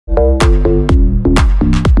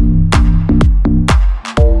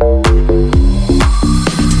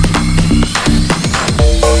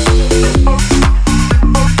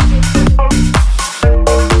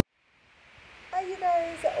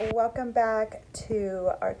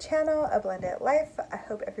to our channel, A Blended Life. I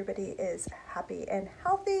hope everybody is happy and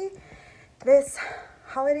healthy this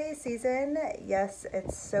holiday season. Yes,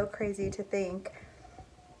 it's so crazy to think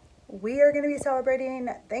we are going to be celebrating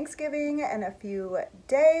Thanksgiving in a few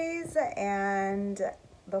days, and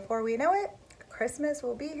before we know it, Christmas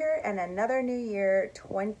will be here and another new year,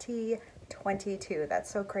 2022. That's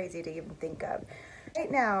so crazy to even think of. Right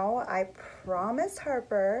now, I promised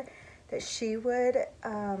Harper that she would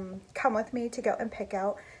come with me to go and pick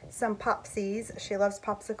out some Popsies. She loves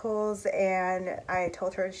popsicles, and I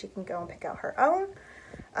told her she can go and pick out her own.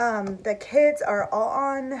 The kids are all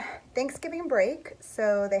on Thanksgiving break,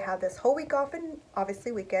 so they have this whole week off and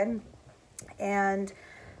obviously weekend. And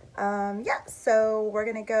yeah, so we're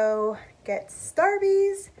gonna go get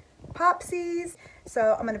Starbies, Popsies.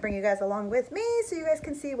 So I'm gonna bring you guys along with me so you guys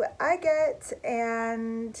can see what I get,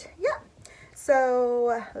 and yeah.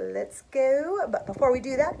 So let's go. But before we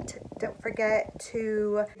do that, don't forget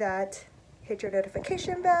to hit your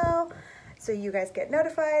notification bell so you guys get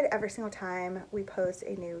notified every single time we post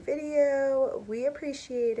a new video. We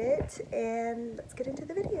appreciate it, and let's get into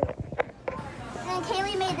the video. And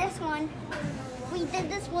Kaylee made this one. We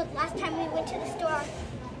did this one last time we went to the store.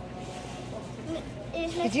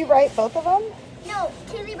 Did you write both of them? No,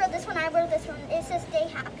 Kaylee wrote this one, I wrote this one. It says stay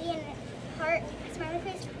happy and heart, smiley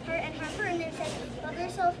face, heart, and hamper, and it says love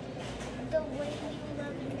yourself the way you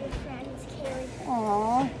love your friends, Kaylee.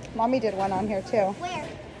 Aww, Mommy did one on here too. Where?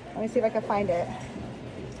 Let me see if I can find it.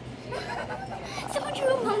 Someone drew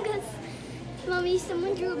Among Us. Mommy,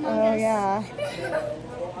 someone drew Among Us. Oh yeah.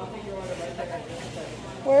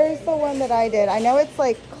 Where's the one that I did? I know it's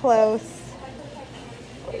like close.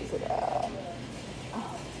 Where's it at?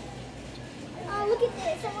 Oh, look at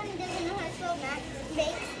this. Someone doesn't know how to spell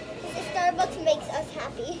makes. Starbucks makes us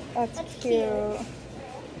happy. That's cute.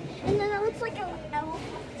 And then it looks like an L.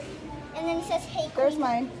 And then it says hey queen. There's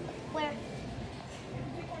mine. Where?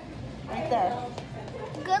 Right there.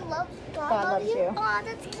 Good love. God loves you. Oh,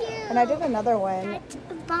 that's cute. And I did another one.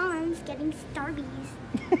 Vaughn's getting Starbies.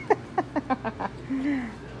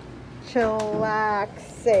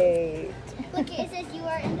 Chillaxate. Look, it says you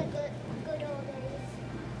are in the good old days.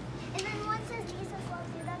 And then one says Jesus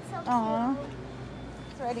loves you. That's so Aww. cute.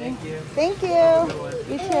 It's ready. Thank you. Thank you.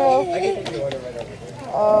 You too. I can take the order right over here.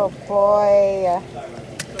 Oh boy.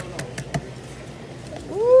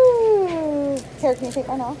 Woo. Here, can you take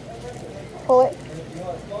mine off? Pull it.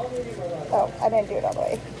 Oh, I didn't do it all the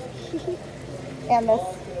way. And this.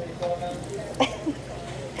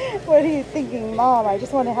 What are you thinking, Mom? I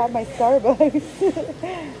just want to have my Starbucks.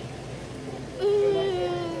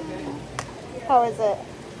 How is it?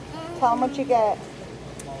 Tell them what you get.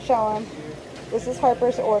 Show them. This is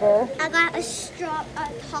Harper's order. I got a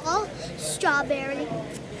tall strawberry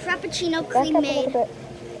frappuccino Back cream up a made. little bit.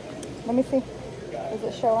 Let me see. Does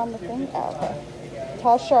it show on the thing? Oh, okay.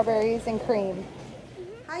 Tall strawberries and cream.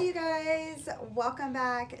 Hi, you guys. Welcome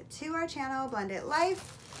back to our channel, Blended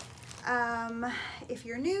Life. If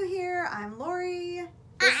you're new here, I'm Lorie.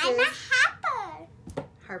 I'm a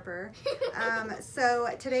Harper. So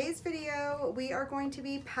today's video, we are going to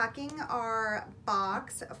be packing our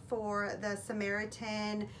box for the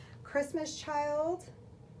Samaritan Christmas Child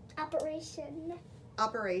Operation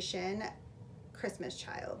Christmas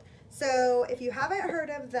Child. So if you haven't heard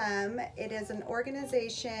of them, it is an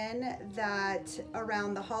organization that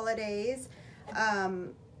around the holidays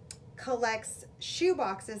collects shoe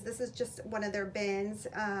boxes. This is just one of their bins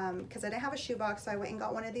because I didn't have a shoebox, so I went and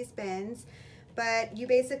got one of these bins. But you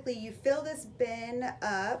fill this bin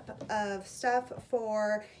up of stuff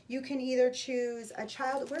for, you can either choose a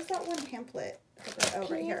child. Where's that one pamphlet? Oh,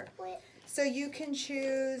 right here. So you can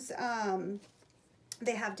choose,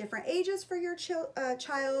 they have different ages for your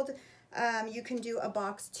child. You can do a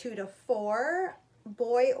box 2 to 4,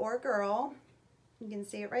 boy or girl. You can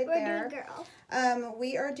see it right there. We're doing girl.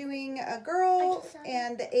 We are doing a girl,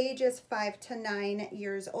 and the age is 5 to 9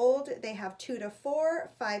 years old. They have 2 to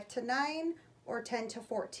 4, 5 to 9, or 10 to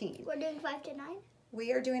 14. We're doing 5 to 9?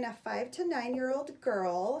 We are doing a 5 to 9-year-old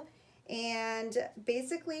girl. And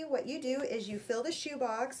basically what you do is you fill the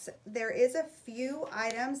shoebox. There is a few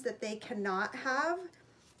items that they cannot have.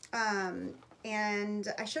 And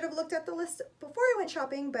I should have looked at the list before I went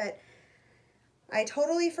shopping, but I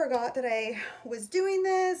totally forgot that I was doing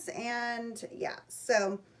this. And yeah,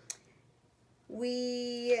 so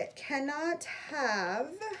we cannot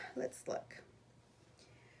have, let's look.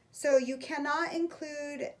 So you cannot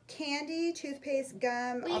include candy, toothpaste,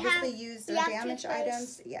 gum, obviously used or damaged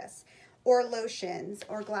items. Yes. Or lotions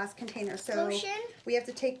or glass containers. So lotion. We have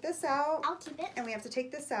to take this out. I'll keep it. And we have to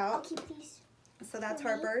take this out. I'll keep these. So that's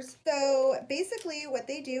Harper's. So basically what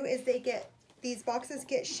they do is they get These boxes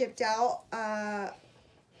get shipped out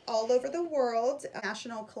all over the world,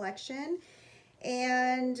 national collection,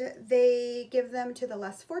 and they give them to the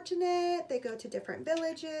less fortunate. They go to different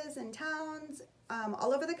villages and towns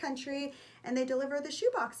all over the country, and they deliver the shoe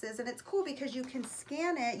boxes. And it's cool because you can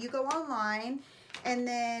scan it, you go online, and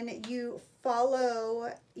then you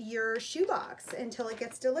follow your shoebox until it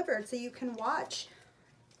gets delivered, so you can watch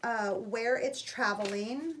where it's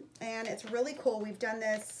traveling. And it's really cool. We've done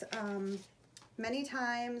this many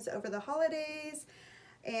times over the holidays,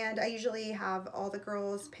 and I usually have all the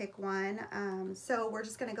girls pick one. So we're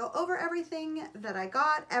just gonna go over everything that I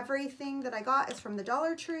got. Everything that I got is from the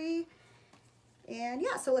Dollar Tree. And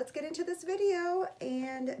yeah, so let's get into this video,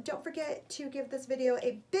 and don't forget to give this video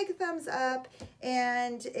a big thumbs up.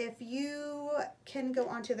 And if you can go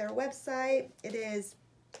onto their website, it is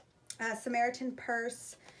Samaritan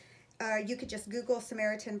Purse. You could just Google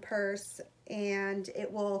Samaritan Purse and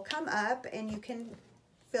it will come up, and you can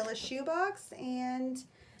fill a shoebox and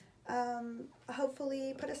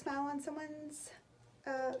hopefully put a smile on someone's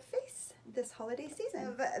face this holiday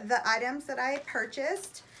season. The items that I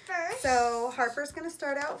purchased. First, So Harper's gonna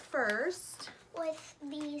start out first with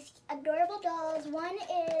these adorable dolls. One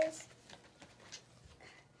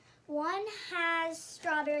has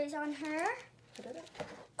strawberries on her.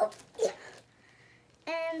 Oh, yeah.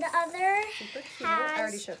 And the other Super cute. I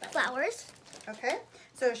already has showed that one. flowers. Okay,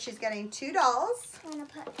 so she's getting 2 dolls. I'm gonna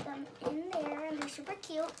put them in there, and they're super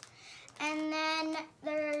cute. And then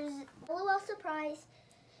there's LOL Surprise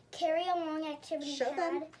Carry Along Activity Show Pad.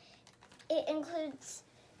 them. It includes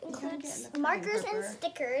get in the frame, markers and Harper.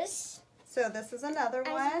 stickers. So this is another As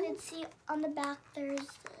you one. can see on the back, there's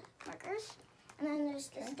the markers, and then there's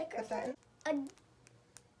the stickers. Put that in.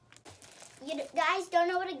 You guys don't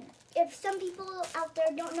know if some people out there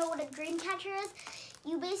don't know what a dream catcher is,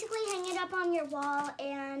 you basically hang it up on your wall,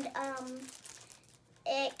 and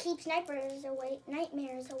it keeps nightmares away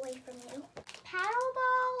from you. Paddle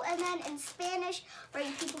ball, and then in Spanish, for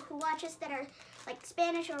you people who watch us that are like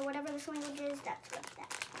Spanish or whatever this language is, that's what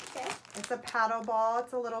that says. It's a paddle ball.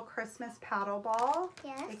 It's a little Christmas paddle ball.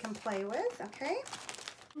 Yes. They can play with. Okay.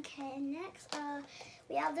 Okay, next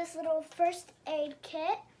we have this little first aid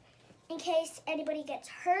kit. In case anybody gets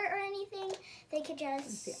hurt or anything, they could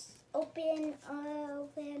just open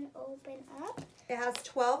up. It has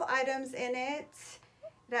 12 items in it.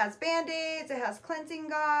 It has Band-Aids, it has cleansing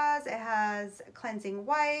gauze, it has cleansing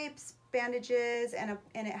wipes, bandages, and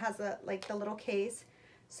it has like the little case.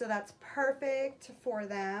 So that's perfect for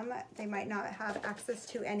them. They might not have access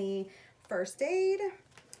to any first aid.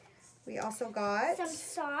 We also got some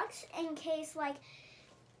socks in case like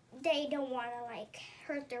they don't want to like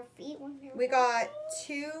hurt their feet when they're We got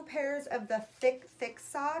 2 pairs of the thick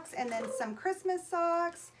socks, and then some Christmas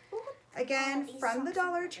socks. Again, from the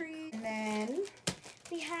Dollar Tree. And then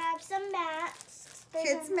we have some masks.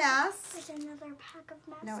 kids masks. There's another pack of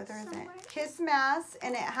masks. No, there somewhere. isn't. Kids masks,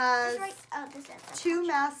 and it has This is 2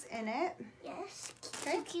 masks in it. Yes.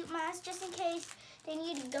 Okay. 2 cute masks just in case they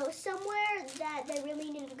need to go somewhere that they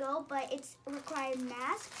really need to go, but it's a required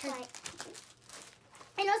mask. Okay. Like,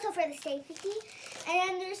 and also for the safety. And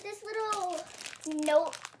then there's this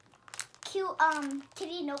little cute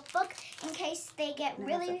kitty notebook in case they get And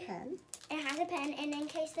really. it has a pen. It has a pen, and in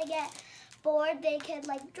case they get bored, they could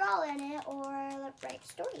like draw in it or like, write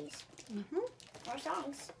stories or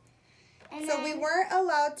songs. And So we weren't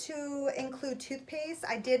allowed to include toothpaste.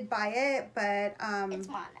 I did buy it, but it's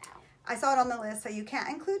mine now. I saw it on the list, so you can't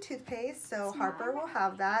include toothpaste. So It's Harper will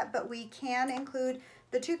have that, but we can include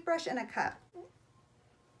the toothbrush and a cup.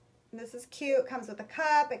 This is cute. Comes with a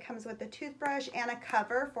cup. It comes with the toothbrush and a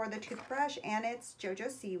cover for the toothbrush, and it's Jojo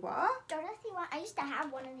Siwa. I used to have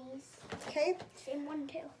one of these. Okay. Same one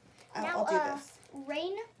too. I'll do this.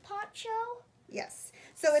 Rain poncho. Yes.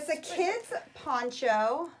 So it's a kid's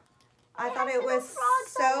poncho. I thought it was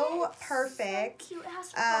frogs so on it. perfect. So cute. It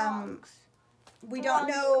has frogs. We don't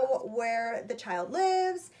know where the child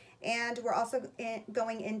lives, and we're also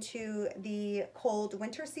going into the cold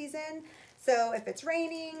winter season. So if it's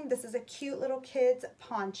raining, this is a cute little kid's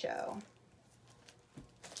poncho.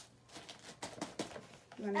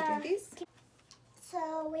 You want to do these?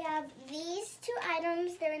 So we have these 2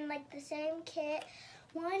 items. They're in like the same kit.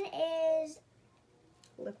 One is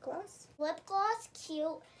Lip gloss. lip gloss,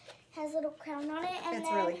 cute. Has a little crown on it. And It's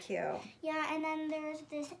then, really cute. Yeah, and then there's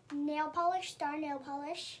this nail polish, star nail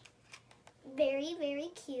polish. Very, very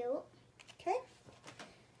cute. Okay.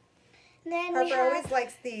 And then Harper we have, always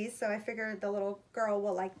likes these, so I figured the little girl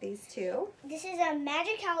will like these too. this is a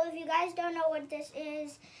magic towel. If you guys don't know what this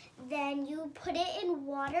is, then you put it in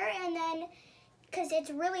water, and then, because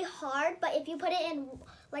it's really hard, but if you put it in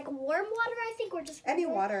like warm water, I think, or just any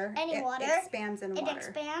water. Any water. It expands in water. It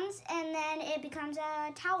expands, and then it becomes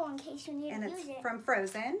a towel in case you need to use it. And it's from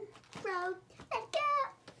Frozen. Let's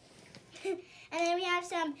go. And then we have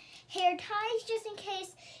some hair ties just in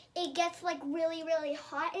case it gets like really, really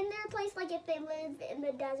hot in their place. Like if they live in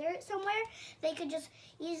the desert somewhere, they could just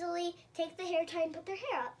easily take the hair tie and put their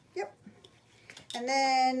hair up. Yep. And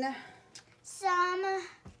then some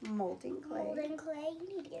molding clay. Molding clay. You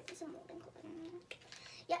need to get me some molding clay.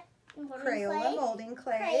 Yep. Crayola molding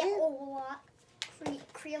clay. Crayola.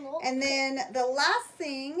 And then the last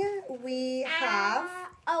thing we have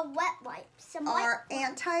a wet wipe. Our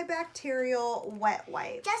antibacterial wet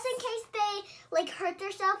wipes. Just in case they like hurt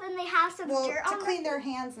themselves and they have some dirt on to clean their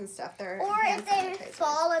hands and stuff. Or if they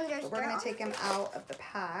fall and there's dirt. We're going to take them out of the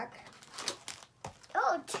pack.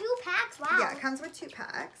 Oh, 2 packs. Wow. Yeah, it comes with 2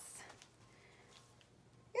 packs.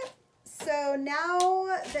 Yep. So now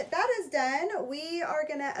that that is done, we are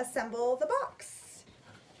going to assemble the box.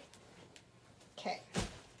 Okay.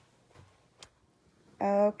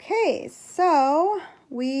 Okay, so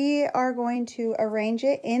we are going to arrange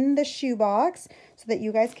it in the shoebox so that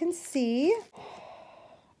you guys can see.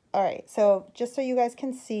 All right, so just so you guys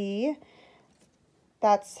can see,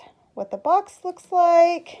 that's what the box looks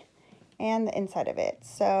like and the inside of it.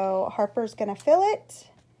 So Harper's gonna fill it,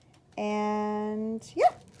 and yeah,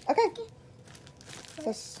 okay. So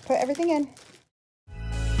let's put everything in.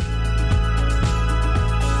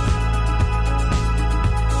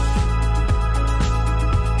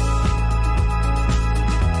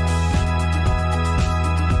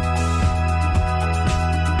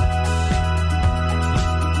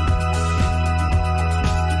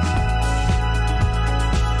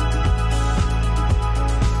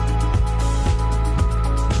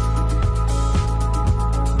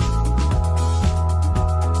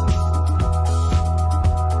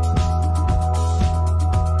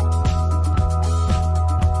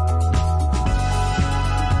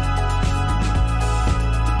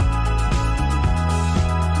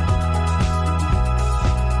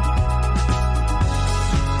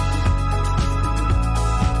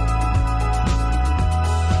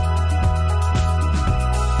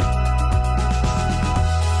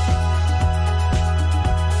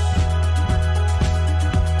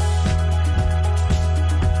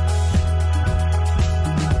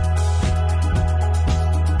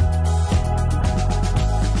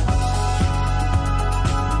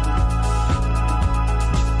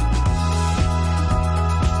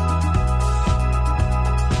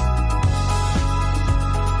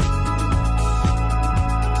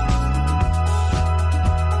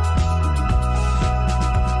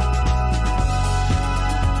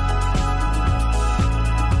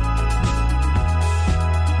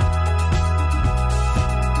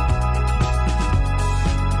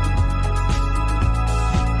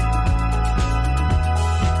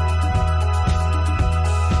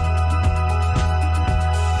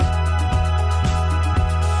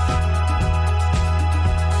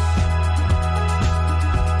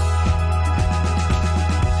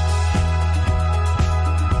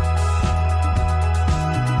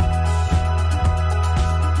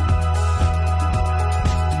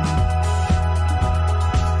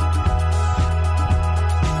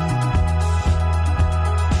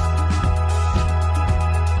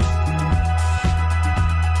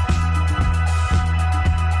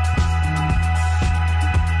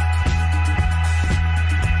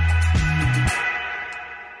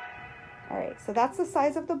 So that's the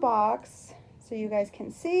size of the box, so you guys can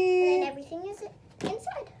see. And then everything is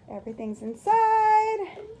inside. Everything's inside.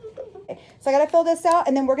 Okay, so I gotta fill this out,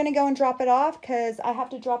 and then we're gonna go and drop it off because I have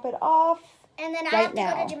to drop it off. And then I have to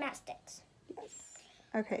go to gymnastics. Yes.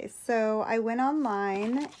 Okay, so I went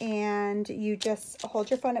online, and you just hold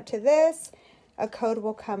your phone up to this. A code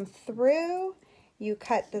will come through. You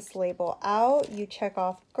cut this label out. You check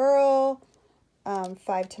off girl,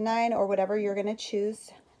 5 to 9, or whatever you're gonna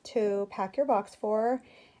choose to pack your box for,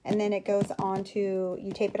 and then it goes on to,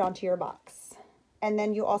 you tape it onto your box. And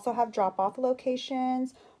then you also have drop-off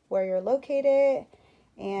locations where you're located,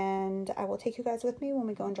 and I will take you guys with me when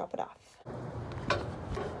we go and drop it off.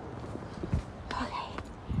 Okay,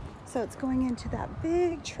 so it's going into that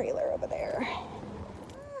big trailer over there.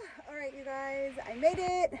 All right, you guys, I made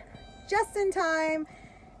it just in time.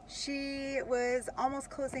 She was almost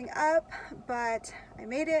closing up, but I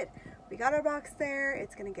made it. We got our box there.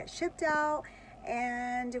 It's gonna get shipped out,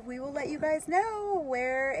 and we will let you guys know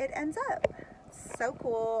where it ends up. So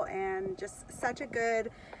cool, and just such a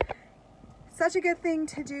good thing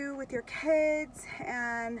to do with your kids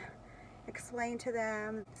and explain to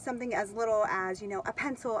them something as little as, you know, a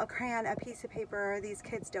pencil, a crayon, a piece of paper these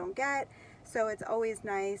kids don't get. So it's always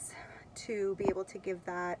nice to be able to give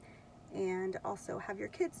that and also have your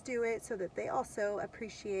kids do it so that they also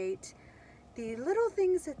appreciate the little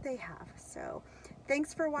things that they have. So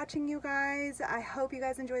thanks for watching, you guys. I hope you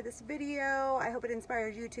guys enjoyed this video. I hope it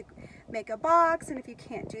inspires you to make a box, and if you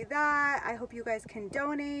can't do that, I hope you guys can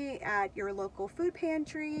donate at your local food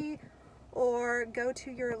pantry or go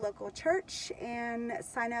to your local church and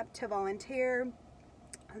sign up to volunteer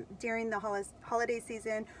during the holiday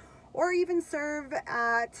season, or even serve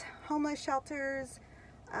at homeless shelters.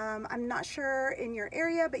 I'm not sure in your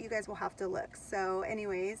area, but you guys will have to look. So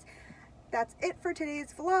anyways, that's it for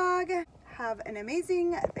today's vlog. Have an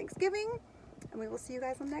amazing Thanksgiving, and we will see you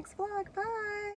guys on the next vlog. Bye!